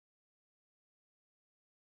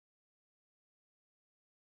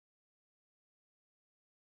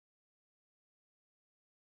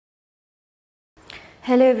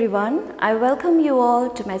Hello everyone, I welcome you all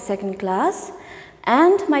to my second class,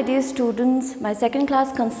 and my dear students, my second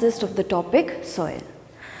class consists of the topic soil.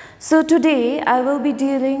 So today I will be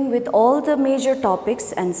dealing with all the major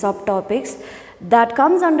topics and subtopics that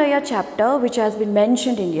comes under your chapter which has been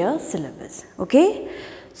mentioned in your syllabus. Okay?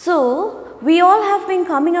 So we all have been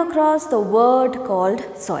coming across the word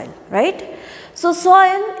called soil, right? So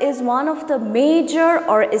soil is one of the major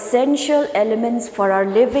or essential elements for our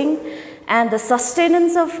living and the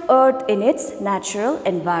sustenance of earth in its natural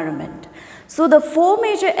environment. So the four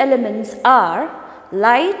major elements are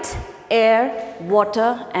light, air,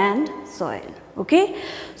 water and soil. Okay?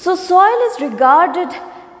 So soil is regarded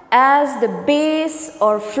as the base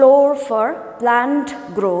or floor for plant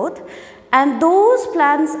growth, and those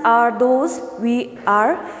plants are those we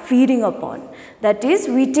are feeding upon. That is,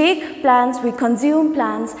 we take plants, we consume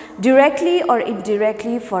plants directly or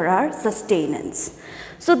indirectly for our sustenance.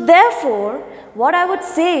 So therefore, what I would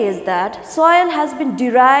say is that soil has been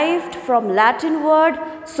derived from Latin word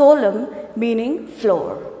solum, meaning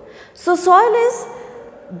floor. So soil is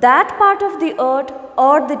that part of the earth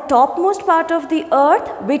or the topmost part of the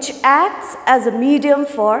earth which acts as a medium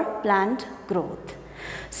for plant growth.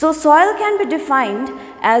 So soil can be defined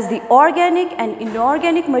as the organic and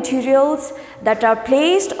inorganic materials that are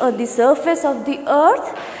placed on the surface of the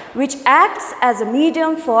earth which acts as a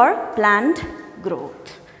medium for plant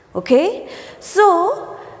growth. Okay?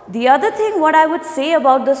 So the other thing what I would say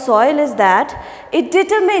about the soil is that it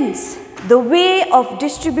determines the way of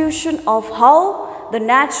distribution of how the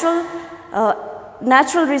natural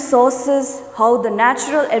resources, how the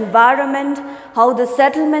natural environment, how the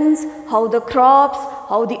settlements, how the crops,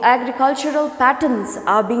 how the agricultural patterns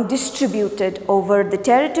are being distributed over the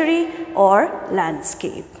territory or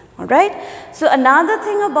landscape. Alright. So another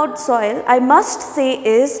thing about soil I must say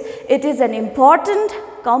is it is an important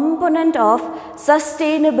component of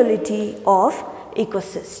sustainability of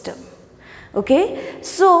ecosystem. Okay.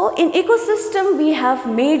 So in ecosystem we have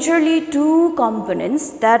majorly two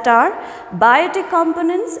components, that are biotic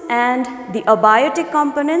components and the abiotic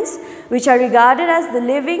components, which are regarded as the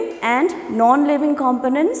living and non-living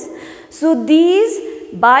components. So these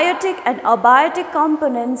biotic and abiotic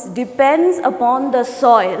components depends upon the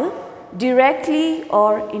soil directly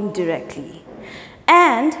or indirectly.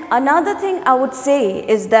 And another thing I would say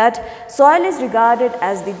is that soil is regarded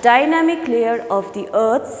as the dynamic layer of the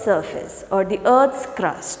earth's surface or the earth's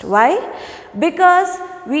crust. Why? Because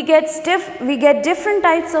we get different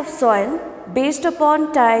types of soil based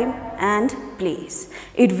upon time and place.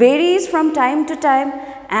 It varies from time to time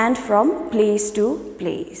and from place to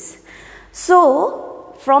place. So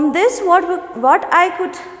from this what I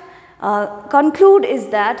could conclude is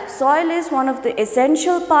that soil is one of the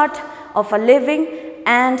essential part of a living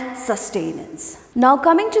and sustenance. Now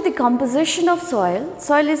coming to the composition of soil,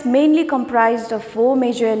 soil is mainly comprised of four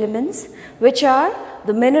major elements, which are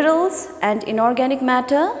the minerals and inorganic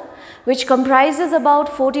matter, which comprises about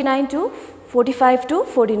 45 to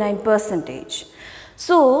 49%.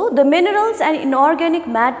 So the minerals and inorganic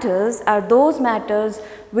matters are those matters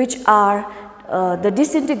which are the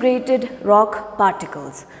disintegrated rock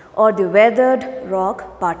particles or the weathered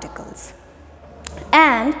rock particles.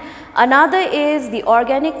 And another is the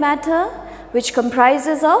organic matter, which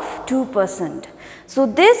comprises of 2%. So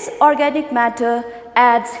this organic matter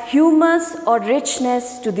adds humus or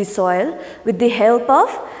richness to the soil with the help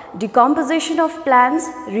of decomposition of plants,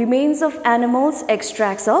 remains of animals,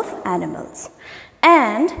 extracts of animals.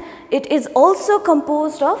 And it is also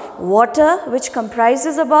composed of water, which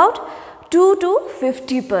comprises about 2 to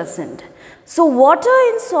 50%. So water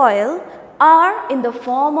in soil are in the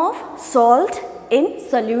form of salt in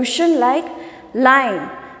solution like lime,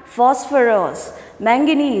 phosphorus,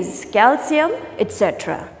 manganese, calcium,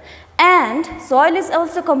 etc. And soil is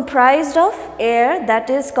also comprised of air, that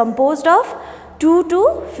is composed of 2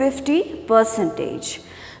 to 50%.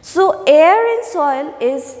 So air in soil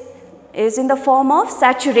is in the form of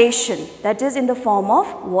saturation, that is in the form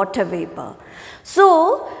of water vapor.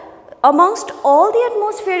 So amongst all the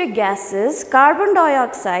atmospheric gases, carbon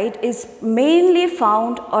dioxide is mainly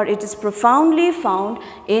found, or it is profoundly found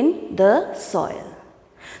in the soil.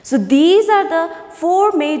 So these are the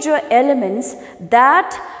four major elements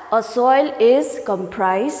that a soil is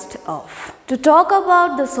comprised of. To talk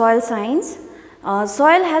about the soil science,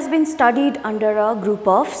 soil has been studied under a group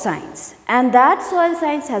of science, and that soil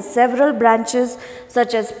science has several branches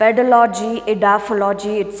such as pedology,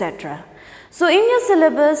 edaphology, etc. So in your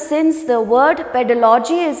syllabus, since the word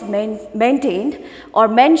pedology is maintained or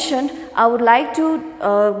mentioned, I would like to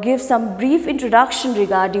give some brief introduction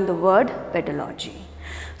regarding the word pedology.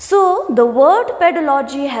 So, the word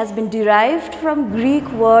pedology has been derived from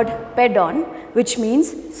Greek word pedon, which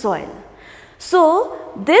means soil.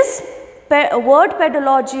 So, this word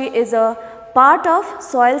pedology is a part of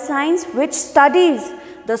soil science which studies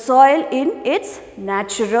the soil in its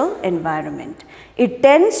natural environment. It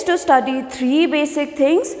tends to study three basic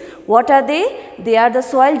things. What are they? They are the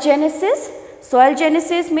soil genesis. Soil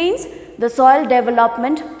genesis means the soil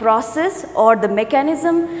development process or the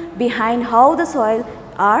mechanism behind how the soil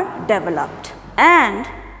are developed. And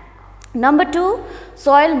number 2,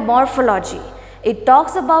 soil morphology. It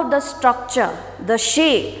talks about the structure, the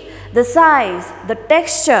shape, the size, the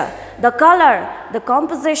texture, the color, the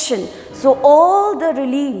composition. So, all the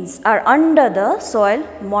reliefs are under the soil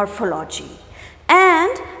morphology.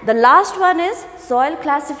 And the last one is soil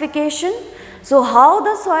classification. So, how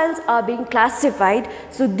the soils are being classified.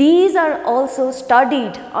 So, these are also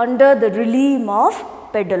studied under the realm of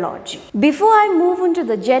pedology. Before I move into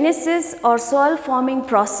the genesis or soil forming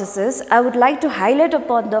processes, I would like to highlight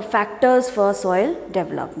upon the factors for soil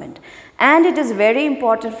development. And it is very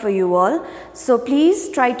important for you all. So, please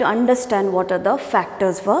try to understand what are the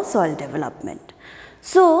factors for soil development.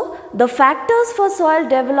 So, the factors for soil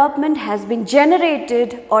development has been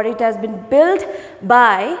generated or it has been built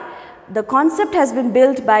by, the concept has been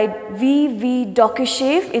built by V.V.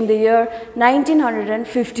 Dokyshev in the year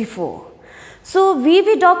 1954. So,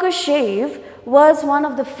 V.V. Dokyshev was one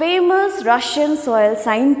of the famous Russian soil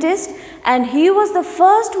scientists, and he was the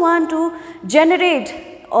first one to generate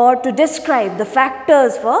or to describe the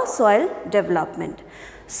factors for soil development.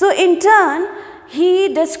 So, in turn,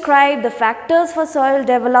 he described the factors for soil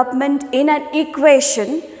development in an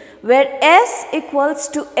equation where S equals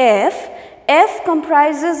to F. F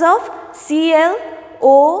comprises of Cl,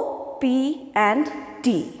 O, P and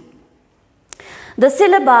T. The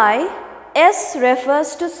syllabi: S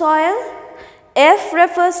refers to soil, F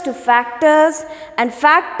refers to factors, and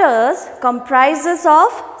factors comprises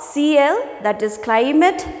of Cl, that is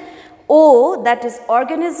climate, O, that is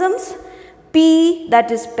organisms, P, that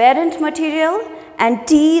is parent material, and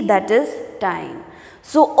T, that is time.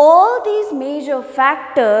 So, all these major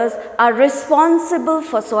factors are responsible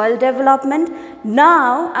for soil development.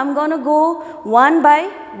 Now, I am going to go one by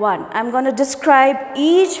one. I am going to describe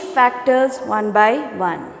each factors one by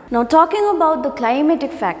one. Now, talking about the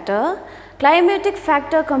climatic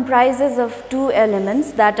factor comprises of two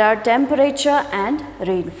elements, that are temperature and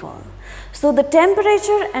rainfall. So, the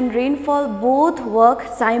temperature and rainfall both work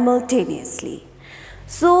simultaneously.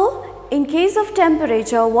 So, in case of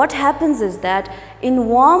temperature, what happens is that in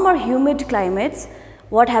warm or humid climates,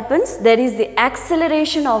 what happens? There is the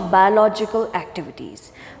acceleration of biological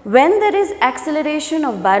activities. When there is acceleration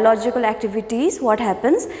of biological activities, what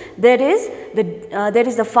happens? There is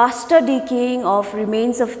the faster decaying of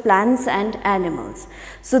remains of plants and animals.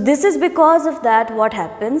 So, this is because of that what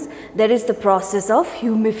happens? There is the process of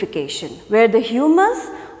humification, where the humus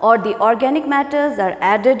or the organic matters are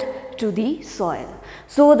added to the soil.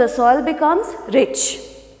 So, the soil becomes rich.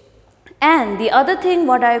 And the other thing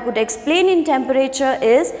what I could explain in temperature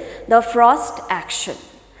is the frost action.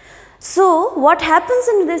 So, what happens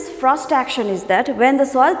in this frost action is that when the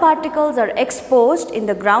soil particles are exposed in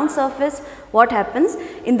the ground surface, what happens?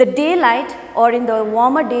 In the daylight or in the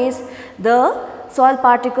warmer days, the soil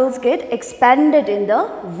particles get expanded in the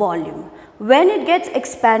volume. When it gets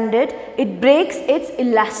expanded, it breaks its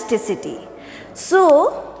elasticity.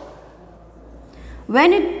 So,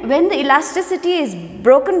 when the elasticity is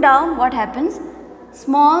broken down, what happens?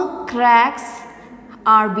 Small cracks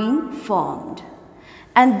are being formed,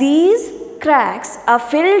 and these cracks are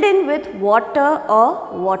filled in with water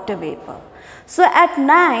or water vapor. So, at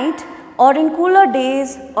night or in cooler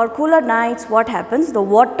days or cooler nights, what happens? The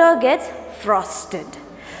water gets frosted.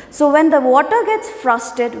 So, when the water gets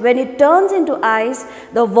frosted, when it turns into ice,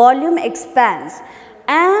 the volume expands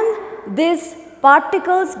and these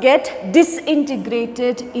particles get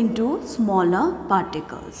disintegrated into smaller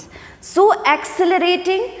particles. So,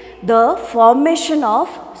 accelerating the formation of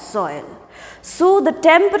soil. So, the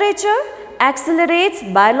temperature accelerates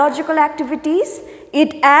biological activities,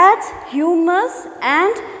 it adds humus,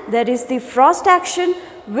 and there is the frost action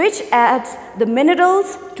which adds the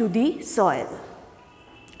minerals to the soil.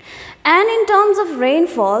 And in terms of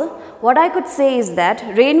rainfall, what I could say is that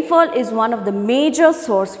rainfall is one of the major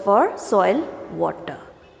source for soil water.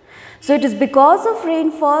 So, it is because of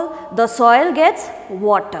rainfall the soil gets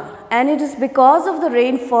water, and it is because of the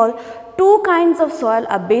rainfall two kinds of soil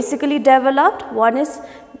are basically developed. One is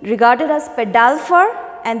regarded as pedalfer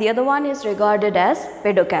and the other one is regarded as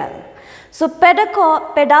pedocalc. So,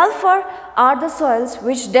 pedalfer are the soils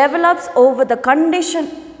which develops over the condition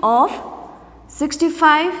of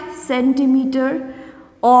 65 centimeter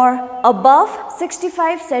or above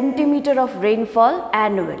 65 centimeter of rainfall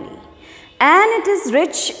annually, and it is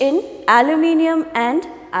rich in aluminium and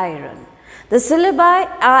iron. The syllabi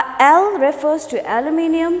Al refers to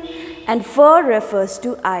aluminium and Fer refers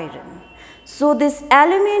to iron. So this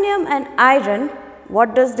aluminium and iron,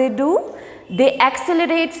 what does they do? They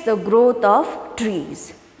accelerates the growth of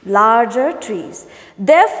trees, larger trees.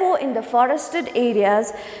 Therefore, in the forested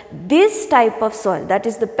areas, this type of soil, that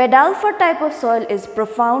is the pedalfur type of soil, is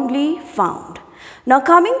profoundly found. Now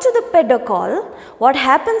coming to the pedicol, what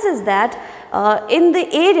happens is that in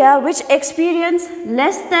the area which experience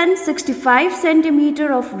less than 65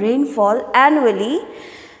 centimeter of rainfall annually,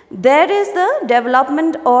 there is the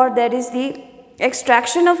development or there is the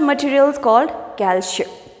extraction of materials called calcium.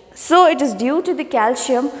 So it is due to the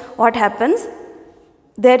calcium, what happens?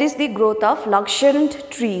 There is the growth of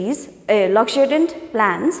luxuriant trees, luxuriant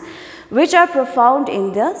plants, which are profound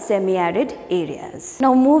in the semi-arid areas.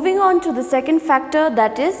 Now moving on to the second factor,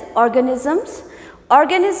 that is organisms.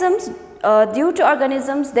 Due to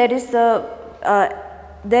organisms, there is the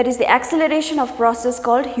acceleration of process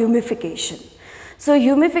called humification. So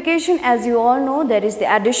humification, as you all know, there is the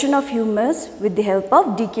addition of humus with the help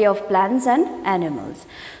of decay of plants and animals.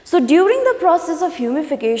 So during the process of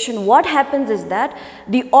humification, what happens is that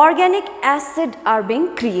the organic acid are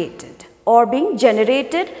being created or being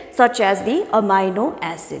generated, such as the amino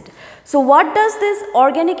acid. So what does this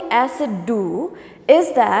organic acid do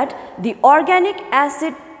is that the organic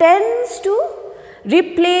acid tends to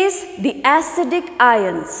replace the acidic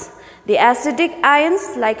ions. The acidic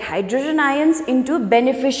ions like hydrogen ions into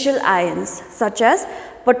beneficial ions such as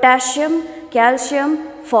potassium, calcium,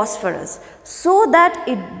 phosphorus, so that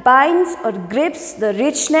it binds or grips the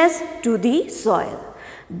richness to the soil.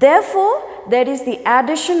 Therefore, there is the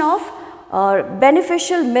addition of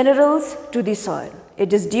beneficial minerals to the soil.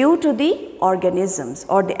 It is due to the organisms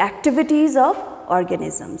or the activities of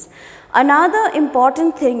organisms. Another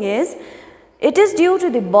important thing is, it is due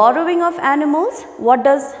to the borrowing of animals. What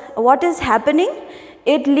is happening?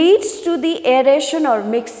 It leads to the aeration or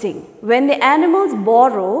mixing. When the animals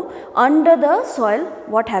burrow under the soil,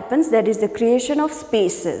 what happens? There is the creation of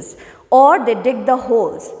spaces, or they dig the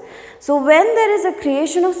holes. So when there is a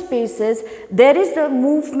creation of spaces, there is the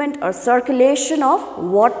movement or circulation of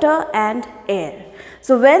water and air.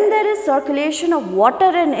 So when there is circulation of water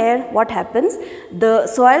and air, what happens? The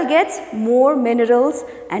soil gets more minerals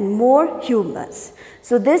and more humus.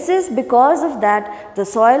 So this is because of that the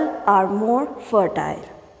soil are more fertile.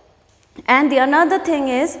 And the another thing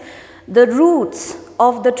is, the roots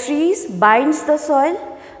of the trees binds the soil,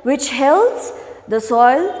 which helps the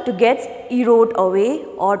soil to get erode away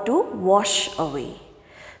or to wash away.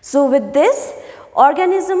 So with this,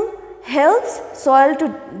 organism helps soil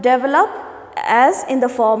to develop as in the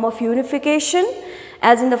form of unification,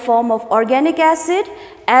 as in the form of organic acid,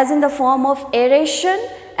 as in the form of aeration,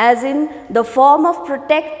 as in the form of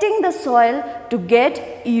protecting the soil to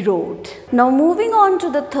get erode. Now moving on to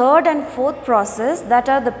the third and fourth process, that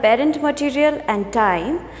are the parent material and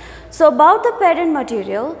time. So about the parent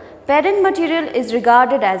material is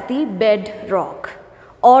regarded as the bedrock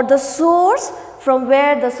or the source from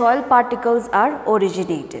where the soil particles are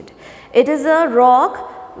originated. It is a rock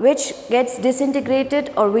which gets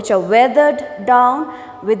disintegrated or which are weathered down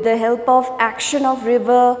with the help of action of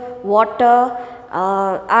river, water,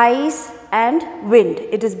 ice and wind.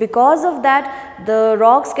 It is because of that the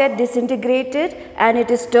rocks get disintegrated and it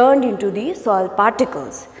is turned into the soil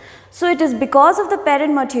particles. So it is because of the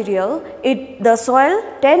parent material, the soil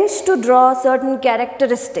tends to draw certain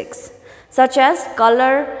characteristics such as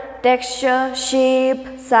color, texture,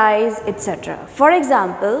 shape, size, etc. For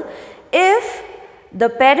example, if the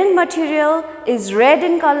parent material is red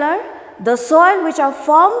in color, the soil which are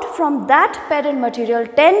formed from that parent material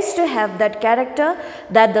tends to have that character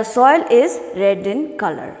that the soil is red in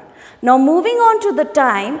color. Now moving on to the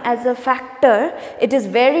time as a factor, it is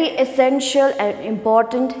very essential and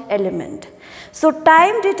important element. So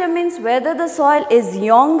time determines whether the soil is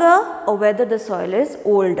younger or whether the soil is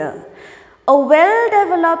older. A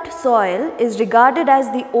well-developed soil is regarded as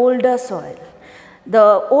the older soil.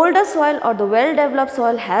 The older soil or the well-developed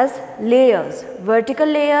soil has layers, vertical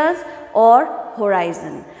layers or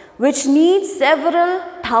horizon, which needs several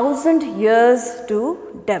thousand years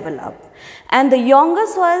to develop. And the younger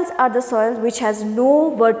soils are the soils which has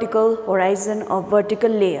no vertical horizon or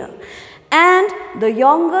vertical layer. And the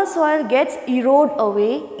younger soil gets erode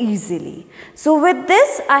away easily. So with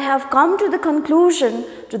this, I have come to the conclusion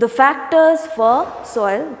to the factors for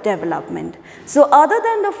soil development. So other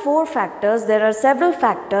than the four factors, there are several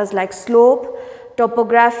factors like slope,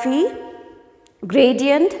 topography,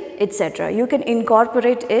 gradient, etc. You can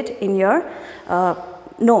incorporate it in your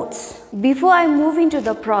notes. Before I move into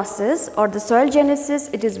the process or the soil genesis,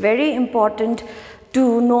 it is very important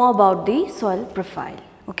to know about the soil profile.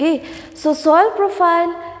 Okay, so soil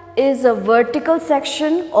profile is a vertical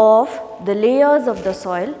section of the layers of the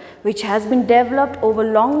soil which has been developed over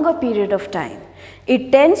longer period of time.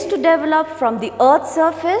 It tends to develop from the earth's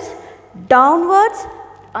surface downwards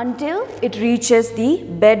until it reaches the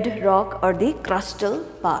bedrock or the crustal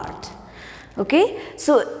part. Okay,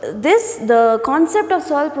 so the concept of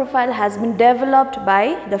soil profile has been developed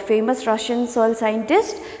by the famous Russian soil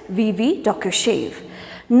scientist V.V. Dokuschev.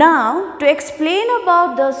 Now, to explain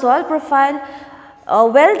about the soil profile, a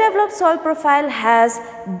well-developed soil profile has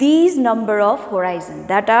these number of horizons,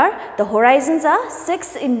 that are, the horizons are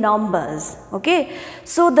 6 in numbers. Okay,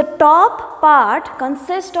 so the top part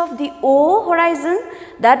consists of the O horizon,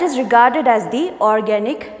 that is regarded as the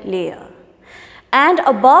organic layer, and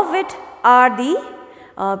above it are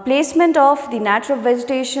the placement of the natural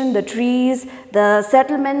vegetation, the trees, the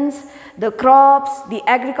settlements, the crops, the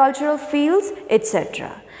agricultural fields,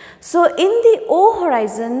 etc. So, in the O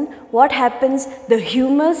horizon, what happens? The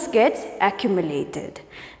humus gets accumulated,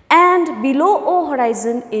 and below O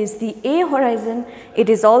horizon is the A horizon. It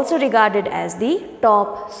is also regarded as the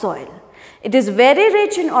top soil. It is very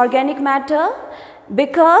rich in organic matter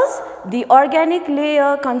because the organic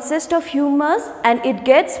layer consists of humus and it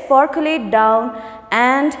gets percolate down,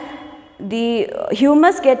 and the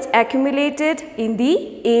humus gets accumulated in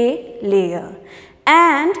the A layer.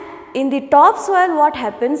 And in the top soil, what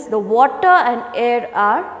happens? The water and air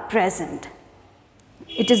are present.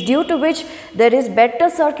 It is due to which there is better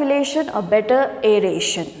circulation or better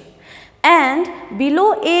aeration. And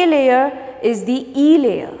below A layer is the E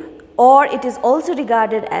layer, or it is also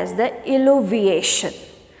regarded as the eluviation.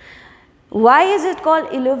 Why is it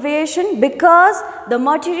called eluviation? Because the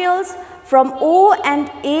materials from O and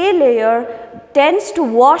A layer tends to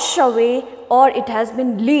wash away, or it has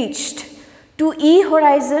been leached to E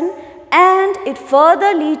horizon, and it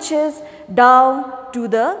further leaches down to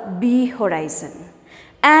the B horizon.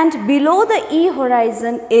 And below the E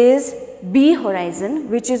horizon is B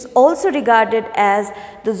horizon, which is also regarded as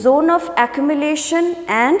the zone of accumulation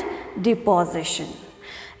and deposition.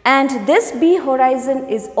 And this B horizon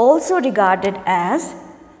is also regarded as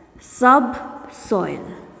subsoil.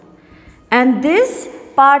 And this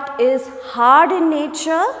part is hard in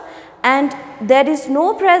nature, and there is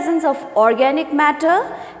no presence of organic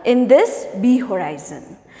matter in this B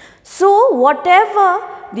horizon. So, whatever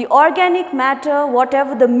the organic matter,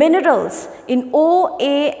 whatever the minerals in O,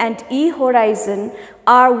 A and E horizon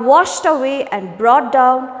are washed away and brought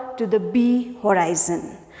down to the B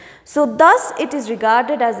horizon. So, thus it is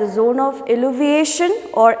regarded as the zone of eluviation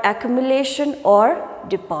or accumulation or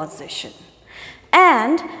deposition.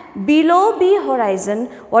 And below B horizon,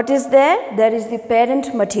 what is there? There is the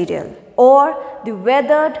parent material or the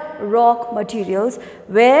weathered rock materials.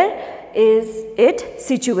 Where is it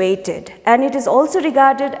situated? And it is also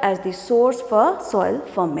regarded as the source for soil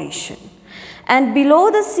formation. And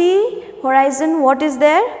below the C horizon, what is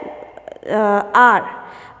there? R.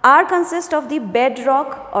 R consists of the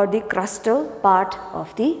bedrock or the crustal part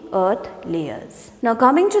of the earth layers. Now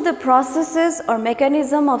coming to the processes or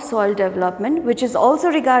mechanism of soil development, which is also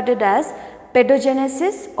regarded as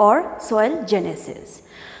pedogenesis or soil genesis.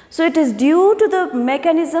 So it is due to the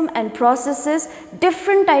mechanism and processes,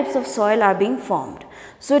 different types of soil are being formed.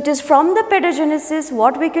 So it is from the pedogenesis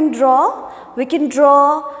what we can draw? We can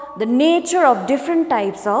draw the nature of different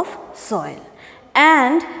types of soil.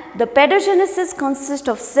 And the pedogenesis consists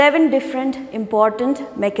of 7 different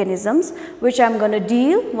important mechanisms, which I am going to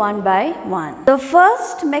deal one by one. The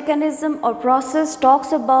first mechanism or process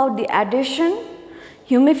talks about the addition,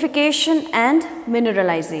 humification and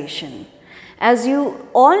mineralization. As you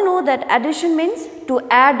all know that addition means to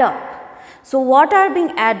add up. So what are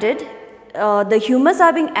being added? The humus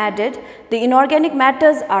are being added, the inorganic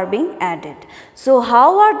matters are being added. So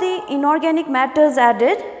how are the inorganic matters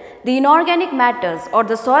added? The inorganic matters or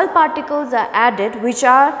the soil particles are added, which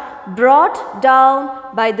are brought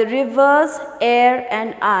down by the rivers, air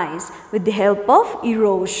and ice with the help of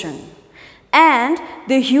erosion. And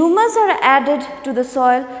the humus are added to the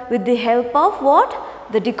soil with the help of what?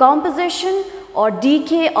 The decomposition or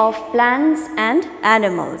decay of plants and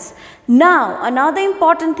animals. Now another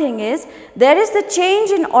important thing is there is the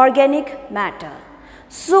change in organic matter.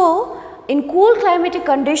 So in cool climatic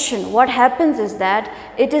condition, what happens is that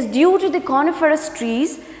it is due to the coniferous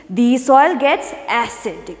trees, the soil gets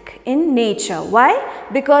acidic in nature. Why?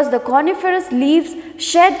 Because the coniferous leaves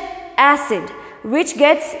shed acid which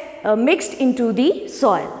gets mixed into the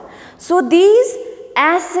soil. So these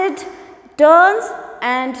acid turns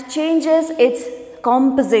and changes its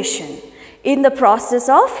composition in the process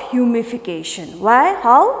of humification. Why?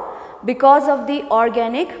 How? Because of the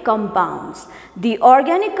organic compounds. The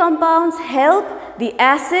organic compounds help the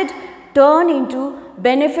acid turn into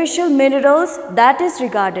beneficial minerals, that is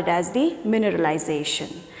regarded as the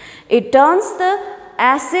mineralization. It turns the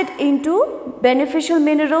acid into beneficial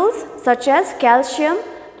minerals such as calcium,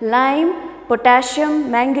 lime,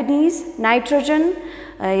 potassium, manganese, nitrogen,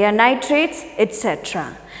 nitrates,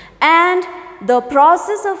 etc. And the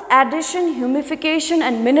process of addition, humification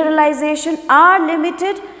and mineralization are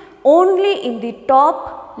limited only in the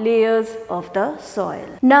top layers of the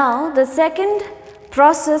soil. Now, the second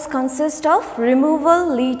process consists of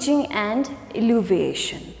removal, leaching and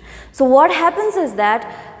eluviation. So, what happens is that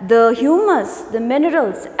the humus, the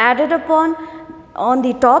minerals added upon on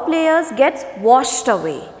the top layers gets washed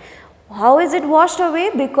away. How is it washed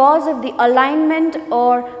away? Because of the alignment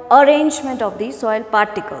or arrangement of the soil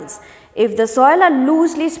particles. If the soil are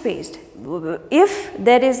loosely spaced, if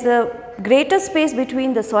there is a greater space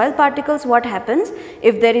between the soil particles, what happens?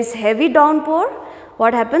 If there is heavy downpour,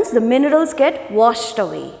 what happens? The minerals get washed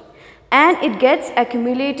away and it gets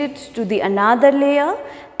accumulated to the another layer,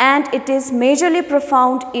 and it is majorly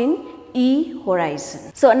profound in E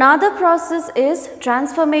horizon. So another process is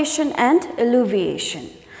transformation and eluviation.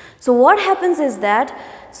 So what happens is that,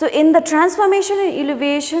 so in the transformation and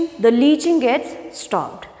eluviation, the leaching gets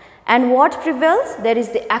stopped. And what prevails? There is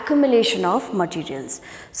the accumulation of materials.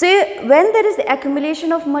 So when there is the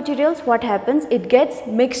accumulation of materials, what happens? It gets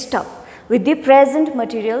mixed up with the present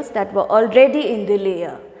materials that were already in the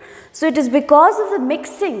layer. So it is because of the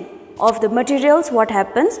mixing of the materials, what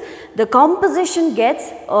happens? The composition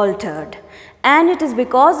gets altered. And it is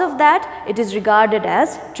because of that, it is regarded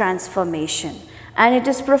as transformation. And it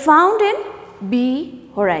is profound in B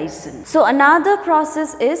horizon. So another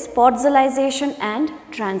process is podzolization and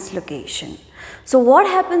translocation. So what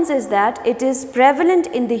happens is that it is prevalent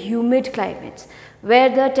in the humid climates where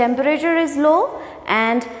the temperature is low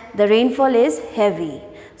and the rainfall is heavy.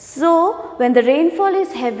 So when the rainfall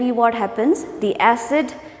is heavy, what happens? The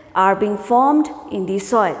acid are being formed in the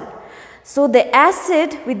soil. So the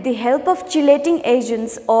acid, with the help of chelating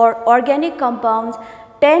agents or organic compounds,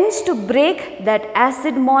 tends to break that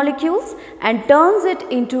acid molecules and turns it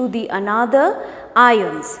into the another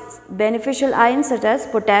ions, beneficial ions such as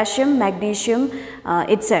potassium, magnesium,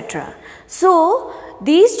 etc. So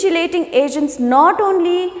these chelating agents not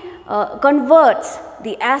only converts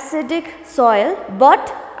the acidic soil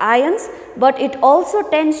ions, but it also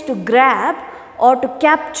tends to grab or to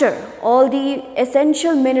capture all the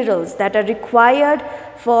essential minerals that are required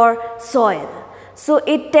for soil. So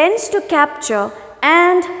it tends to capture,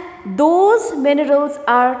 and those minerals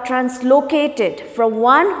are translocated from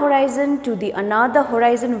one horizon to the another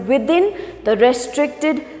horizon within the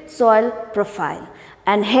restricted soil profile,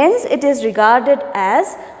 and hence it is regarded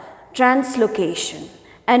as translocation,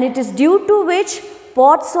 and it is due to which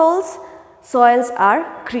pot soils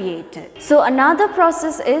are created. So another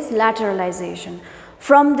process is lateralization.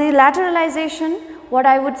 From the lateralization, what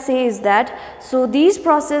I would say is that, so these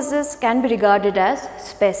processes can be regarded as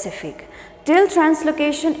specific. Till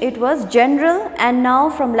translocation it was general, and now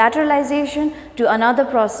from lateralization to another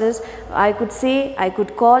process, I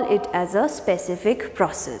could call it as a specific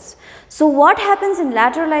process. So what happens in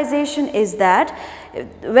lateralization is that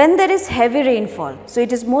when there is heavy rainfall, so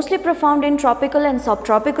it is mostly profound in tropical and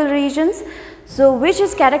subtropical regions, so which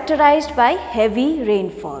is characterized by heavy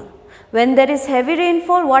rainfall. When there is heavy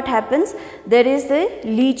rainfall, what happens? There is the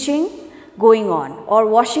leaching going on, or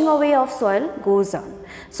washing away of soil goes on.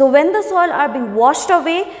 So when the soil are being washed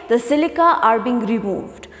away, the silica are being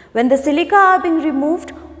removed. When the silica are being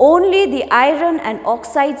removed, only the iron and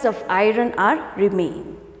oxides of iron are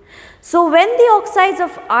remain. So when the oxides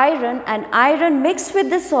of iron and iron mix with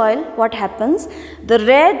the soil, what happens? The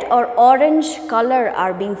red or orange color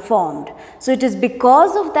are being formed. So it is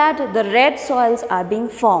because of that the red soils are being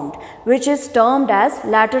formed, which is termed as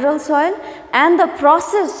lateral soil, and the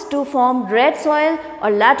process to form red soil or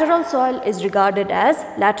lateral soil is regarded as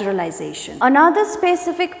lateralization. Another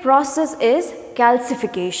specific process is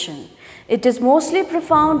calcification. It is mostly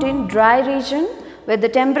profound in dry region where the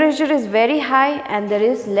temperature is very high and there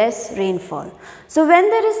is less rainfall. So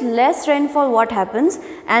when there is less rainfall, what happens?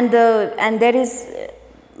 And there is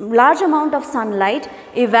large amount of sunlight,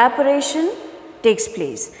 evaporation takes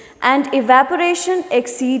place, and evaporation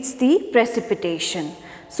exceeds the precipitation.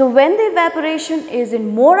 So when the evaporation is in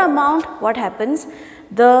more amount, what happens?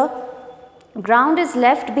 The ground is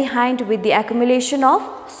left behind with the accumulation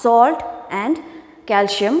of salt and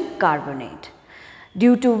calcium carbonate.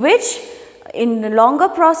 due to which in the longer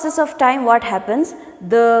process of time what happens,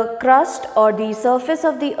 the crust or the surface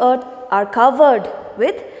of the earth are covered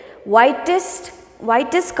with whitest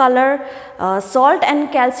color salt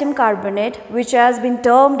and calcium carbonate, which has been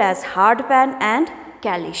termed as hardpan and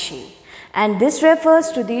calichy, and this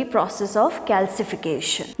refers to the process of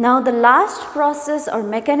calcification. Now the last process or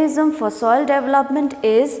mechanism for soil development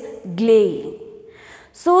is glaying.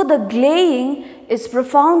 So the glaying is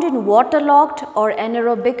profound in waterlogged or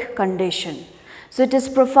anaerobic condition. So it is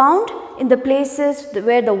profound in the places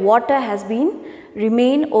where the water has been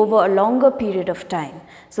remain over a longer period of time.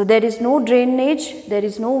 So there is no drainage, there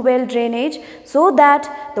is no well drainage, so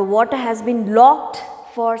that the water has been locked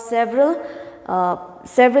for several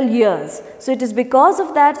years. So it is because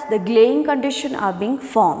of that the glaying condition are being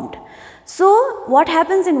formed. So what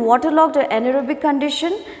happens in waterlogged or anaerobic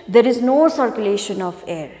condition? There is no circulation of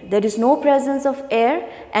air, there is no presence of air,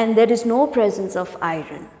 and there is no presence of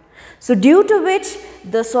iron. So due to which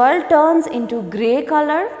the soil turns into grey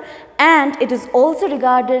color, and it is also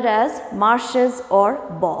regarded as marshes or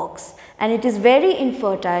bogs, and it is very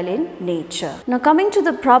infertile in nature. Now coming to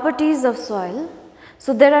the properties of soil.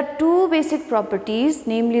 So there are two basic properties,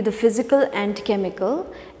 namely the physical and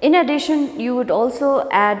chemical. In addition, you can also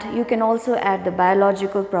add the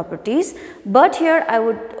biological properties, but here I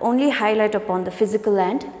would only highlight upon the physical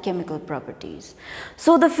and chemical properties.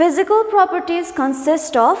 So the physical properties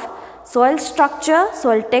consist of soil structure,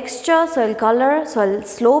 soil texture, soil color, soil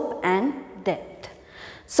slope and depth.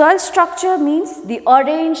 Soil structure means the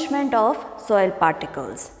arrangement of soil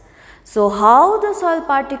particles. So how the soil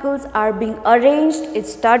particles are being arranged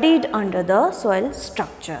is studied under the soil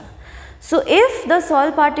structure. So if the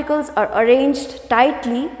soil particles are arranged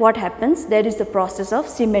tightly, what happens? There is the process of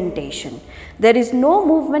cementation. There is no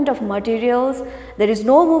movement of materials, there is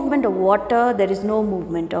no movement of water, there is no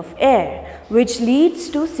movement of air, which leads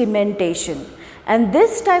to cementation. And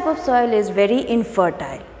this type of soil is very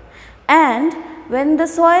infertile. And when the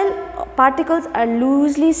soil particles are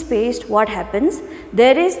loosely spaced, what happens?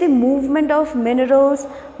 There is the movement of minerals,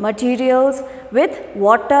 materials with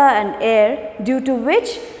water and air, due to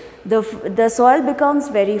which the soil becomes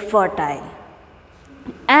very fertile.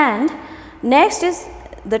 And next is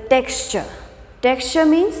the texture. Texture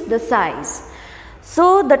means the size.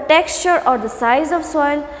 So the texture or the size of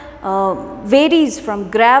soil varies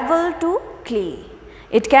from gravel to clay.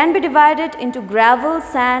 It can be divided into gravel,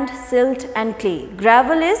 sand, silt and clay.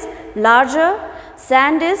 Gravel is larger,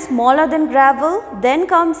 sand is smaller than gravel, then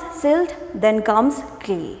comes silt, then comes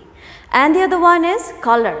clay. And the other one is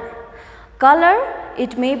color. Color,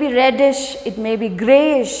 it may be reddish, it may be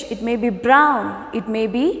grayish, it may be brown, it may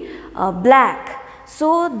be black.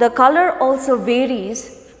 So the color also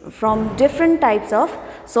varies from different types of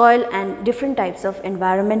soil and different types of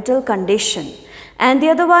environmental condition. And the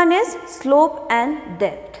other one is slope and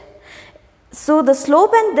depth. So the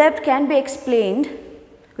slope and depth can be explained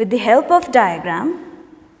with the help of diagram.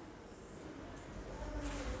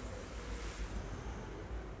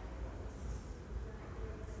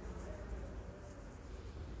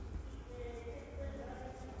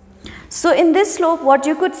 So in this slope, what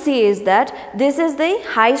you could see is that this is the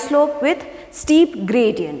high slope with steep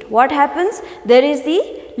gradient. What happens? There is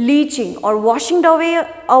the leaching or washing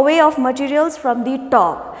away of materials from the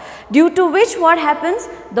top, due to which what happens?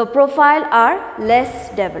 The profile are less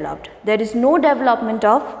developed. There is no development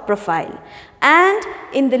of profile. And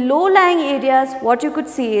in the low-lying areas, what you could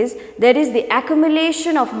see is there is the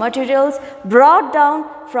accumulation of materials brought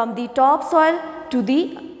down from the topsoil to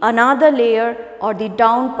the another layer or the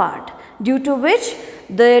down part, due to which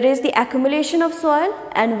there is the accumulation of soil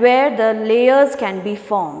and where the layers can be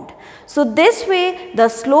formed. So this way the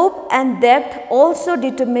slope and depth also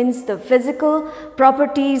determines the physical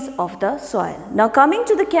properties of the soil. Now coming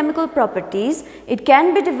to the chemical properties, it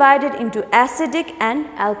can be divided into acidic and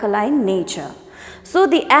alkaline nature. So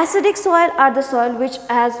the acidic soil are the soil which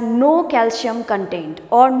has no calcium content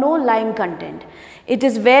or no lime content. It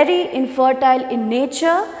is very infertile in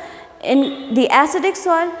nature. In the acidic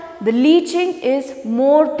soil, the leaching is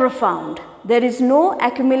more profound. There is no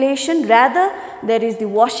accumulation, rather there is the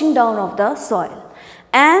washing down of the soil.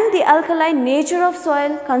 And the alkaline nature of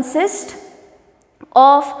soil consists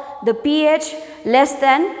of the pH less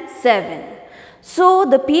than 7. So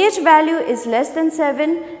the pH value is less than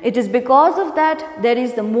 7. It is because of that there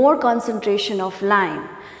is the more concentration of lime.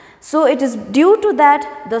 So it is due to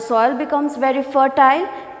that the soil becomes very fertile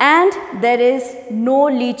and there is no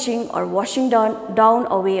leaching or washing down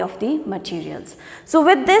away of the materials. So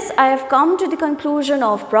with this I have come to the conclusion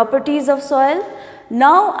of properties of soil.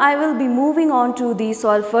 Now I will be moving on to the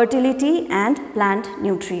soil fertility and plant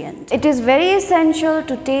nutrient. It is very essential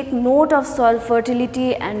to take note of soil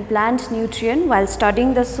fertility and plant nutrient while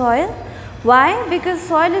studying the soil. Why? Because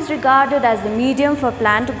soil is regarded as the medium for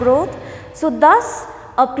plant growth. So thus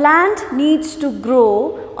a plant needs to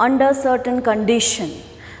grow under certain condition.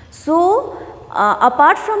 So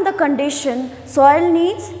apart from the condition, soil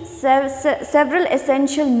needs several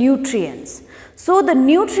essential nutrients. So the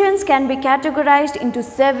nutrients can be categorized into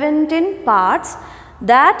 17 parts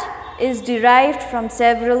that is derived from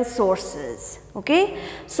several sources. Okay.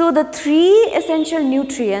 So the 3 essential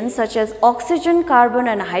nutrients such as oxygen, carbon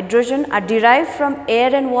and hydrogen are derived from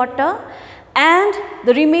air and water, and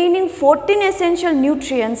the remaining 14 essential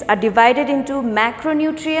nutrients are divided into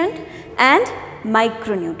macronutrient and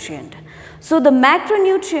micronutrient. So the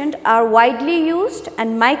macronutrients are widely used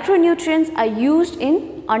and micronutrients are used in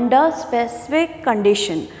under specific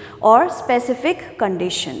condition or specific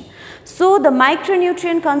condition. So the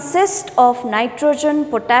micronutrient consists of nitrogen,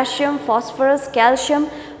 potassium, phosphorus, calcium,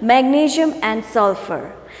 magnesium and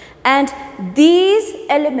sulfur, and these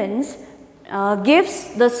elements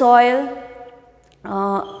gives the soil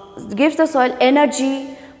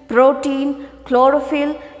energy, protein,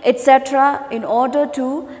 chlorophyll, etc. in order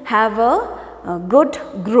to have a good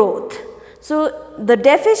growth. So the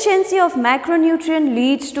deficiency of macronutrient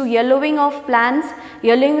leads to yellowing of plants,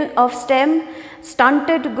 yellowing of stem,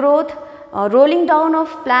 stunted growth, rolling down of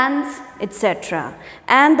plants, etc.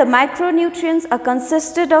 And the micronutrients are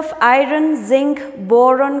consisted of iron, zinc,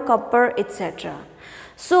 boron, copper, etc.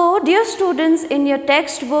 So dear students, in your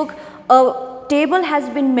textbook a table has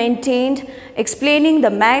been maintained explaining the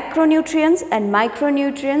macronutrients and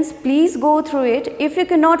micronutrients. Please go through it. If you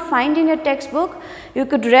cannot find in your textbook, you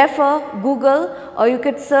could refer Google or you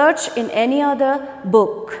could search in any other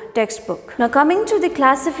textbook. Now coming to the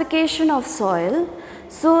classification of soil,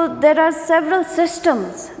 so there are several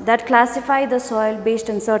systems that classify the soil based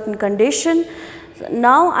on certain condition.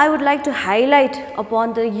 Now I would like to highlight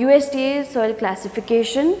upon the USDA soil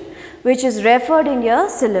classification, which is referred in your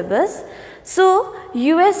syllabus. So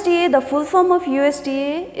USDA, the full form of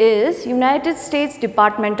USDA is United States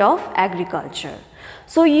Department of Agriculture.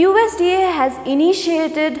 So USDA has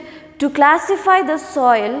initiated to classify the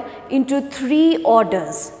soil into 3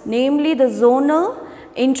 orders, namely the zonal,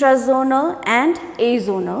 intrazonal and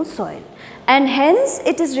azonal soil, and hence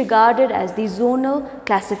it is regarded as the zonal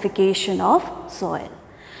classification of soil.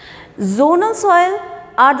 Zonal soil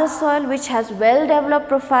are the soil which has well developed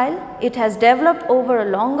profile, it has developed over a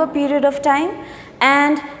longer period of time,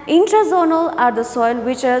 and intrazonal are the soil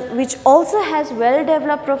which also has well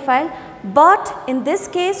developed profile, but in this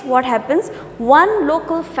case what happens, one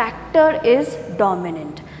local factor is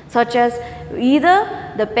dominant, such as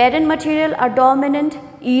either the parent material are dominant,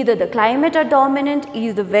 either the climate are dominant,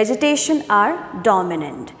 either the vegetation are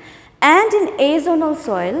dominant. And in azonal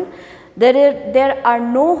soil there are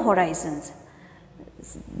no horizons.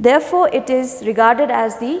 Therefore, it is regarded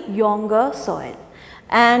as the younger soil,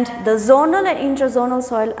 and the zonal and intrazonal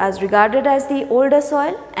soil as regarded as the older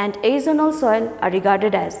soil, and azonal soil are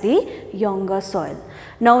regarded as the younger soil.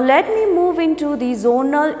 Now let me move into the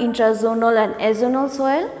zonal, intrazonal and azonal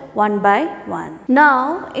soil one by one.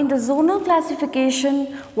 Now in the zonal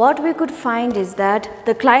classification, what we could find is that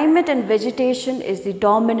the climate and vegetation is the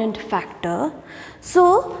dominant factor.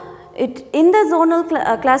 So in the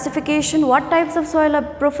zonal classification, what types of soil are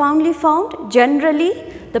profoundly found? Generally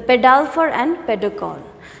the pedalfur and pedicol.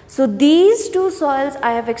 So these 2 soils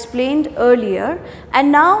I have explained earlier, and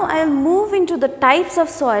now I will move into the types of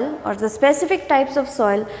soil or the specific types of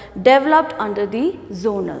soil developed under the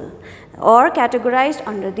zonal or categorized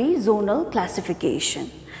under the zonal classification.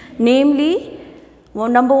 Namely,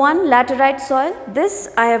 number 1, laterite soil.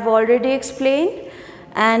 This I have already explained,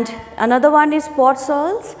 and another one is pot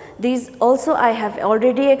soils. These also I have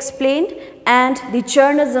already explained, and the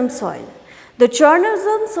Chernozem soil. The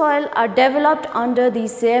Chernozem soil are developed under the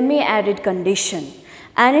semi-arid condition,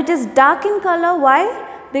 and it is dark in color.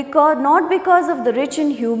 Why? Because not because of the rich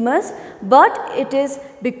in humus, but it is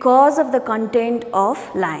because of the content of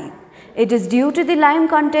lime. It is due to the lime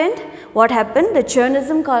content. What happened? The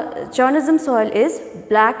Chernozem soil is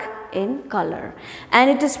black in color, and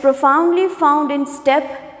it is profoundly found in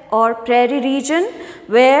steppe or prairie region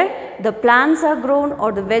where the plants are grown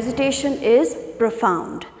or the vegetation is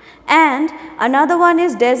profound. And another one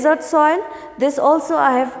is desert soil. This also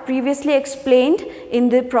I have previously explained in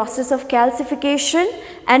the process of calcification.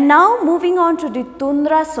 And now moving on to the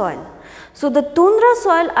tundra soil. So the tundra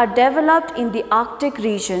soil are developed in the Arctic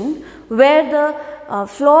region where the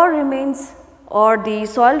floor remains or the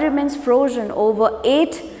soil remains frozen over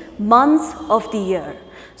 8 months of the year.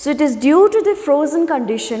 So it is due to the frozen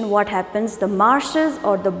condition what happens, the marshes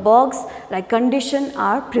or the bogs like condition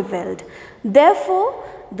are prevailed. Therefore,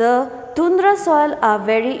 the tundra soil are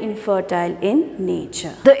very infertile in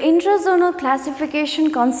nature. The intrazonal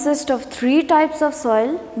classification consists of 3 types of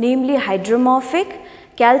soil, namely hydromorphic,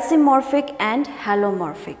 calcimorphic and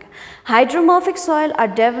halomorphic. Hydromorphic soil are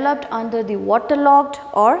developed under the waterlogged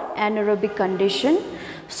or anaerobic condition.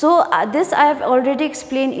 So this I have already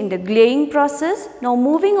explained in the glaying process. Now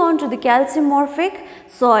moving on to the calcimorphic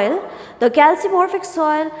soil. The calcimorphic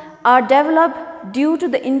soil are developed due to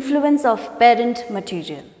the influence of parent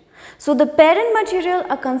material. So the parent material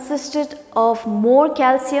are consisted of more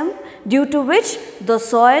calcium, due to which the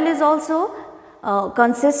soil is also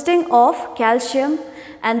consisting of calcium,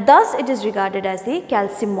 and thus it is regarded as the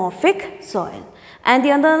calcimorphic soil. And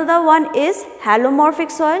the another one is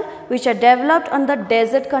halomorphic soil, which are developed under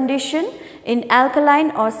desert condition in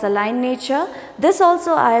alkaline or saline nature. This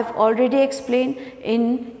also I have already explained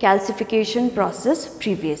in calcification process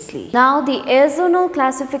previously. Now the airozonal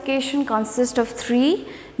classification consists of 3,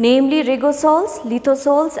 namely rigosols,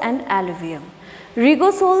 lithosols and alluvium.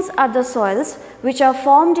 Rigosols are the soils which are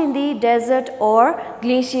formed in the desert or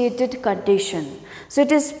glaciated condition. So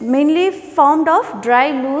it is mainly formed of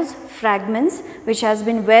dry loose fragments which has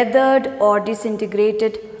been weathered or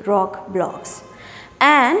disintegrated rock blocks.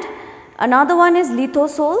 And another one is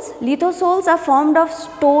lithosols. Lithosols are formed of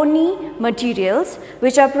stony materials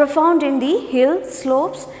which are found in the hill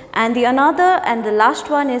slopes, and the another and the last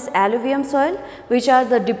one is alluvium soil, which are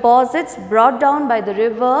the deposits brought down by the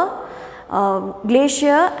river,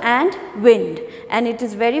 glacier and wind, and it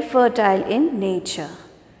is very fertile in nature.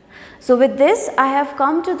 So with this I have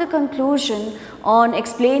come to the conclusion on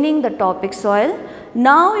explaining the topic soil.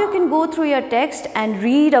 Now you can go through your text and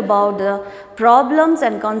read about the problems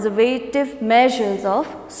and conservative measures of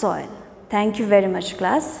soil. Thank you very much,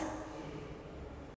 class.